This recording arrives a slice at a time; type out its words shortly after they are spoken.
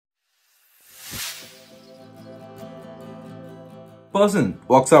person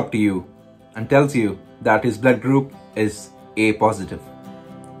walks up to you and tells you that his blood group is A positive.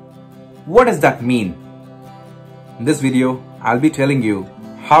 What does that mean? In this video, I'll be telling you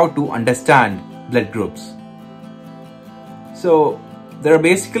how to understand blood groups. So, there are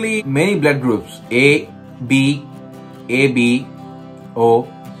basically many blood groups, A, B, AB, O,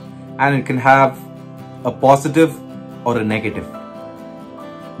 and it can have a positive or a negative.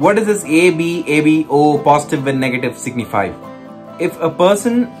 What does this AB, AB, O, positive and negative signify? If a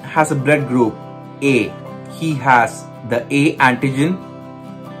person has a blood group A, he has the A antigen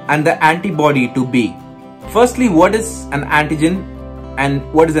and the antibody to B. Firstly, what is an antigen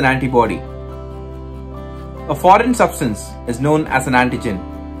and what is an antibody? A foreign substance is known as an antigen,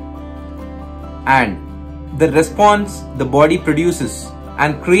 and the response the body produces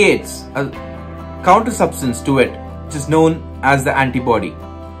and creates a counter substance to it, which is known as the antibody.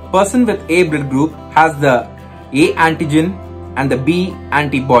 A person with A blood group has the A antigen and the B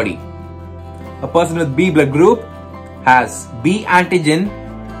antibody. A person with B blood group has B antigen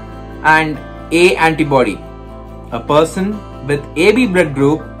and A antibody. A person with AB blood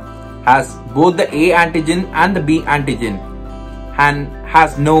group has both the A antigen and the B antigen and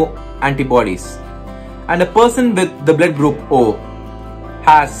has no antibodies. And a person with the blood group O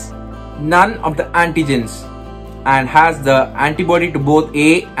has none of the antigens and has the antibody to both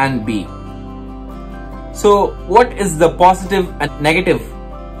A and B. So what is the positive and negative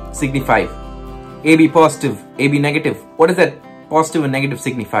signify? AB positive, AB negative. What does that positive and negative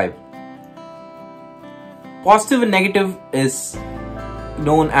signify? Positive and negative is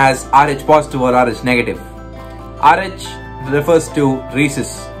known as RH positive or RH negative. RH refers to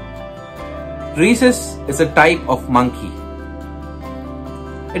Rhesus. Rhesus is a type of monkey.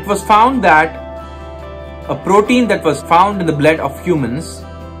 It was found that a protein that was found in the blood of humans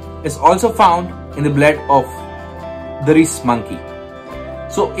is also found in the blood of the Rhesus monkey.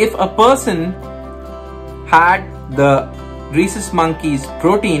 So if a person had the Rhesus monkey's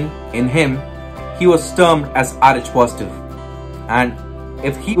protein in him, he was termed as RH positive. And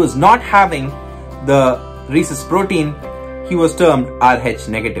if he was not having the Rhesus protein, he was termed RH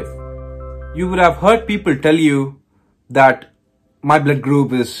negative. You would have heard people tell you that my blood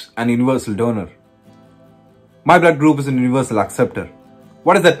group is an universal donor. My blood group is an universal acceptor.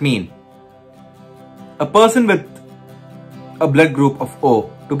 What does that mean? A person with a blood group of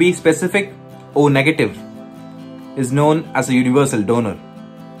O, to be specific, O negative, is known as a universal donor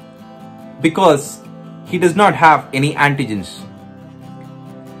because he does not have any antigens.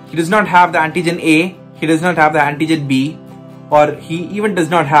 He does not have the antigen A, he does not have the antigen B, or he even does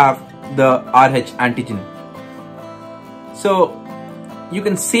not have the RH antigen. So you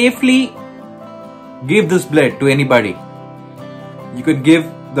can safely give this blood to anybody. You could give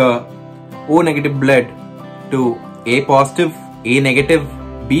the O negative blood to A positive, A negative,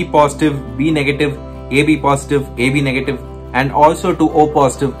 B positive, B negative, AB positive, AB negative, and also to O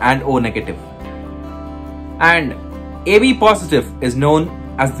positive and O negative. And AB positive is known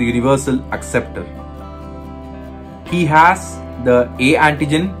as the universal acceptor. He has the A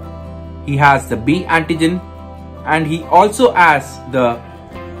antigen, he has the B antigen, and he also has the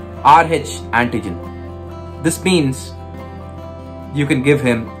RH antigen. This means you can give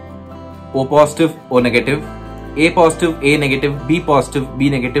him O positive, O negative, A positive, A negative, B positive, B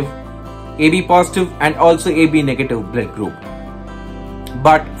negative, AB positive and also AB negative blood group.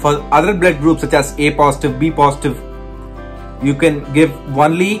 But for other blood groups such as A positive, B positive, you can give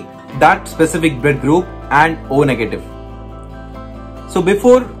only that specific blood group and O negative. So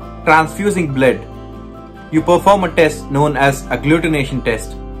before transfusing blood, you perform a test known as agglutination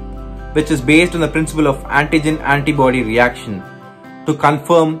test, which is based on the principle of antigen-antibody reaction to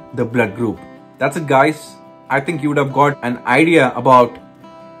confirm the blood group. That's it, guys. I think you would have got an idea about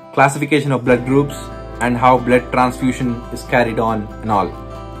classification of blood groups and how blood transfusion is carried on and all.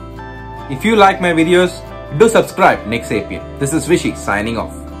 If you like my videos, do subscribe Nixapian. This is Vishi signing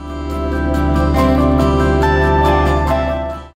off.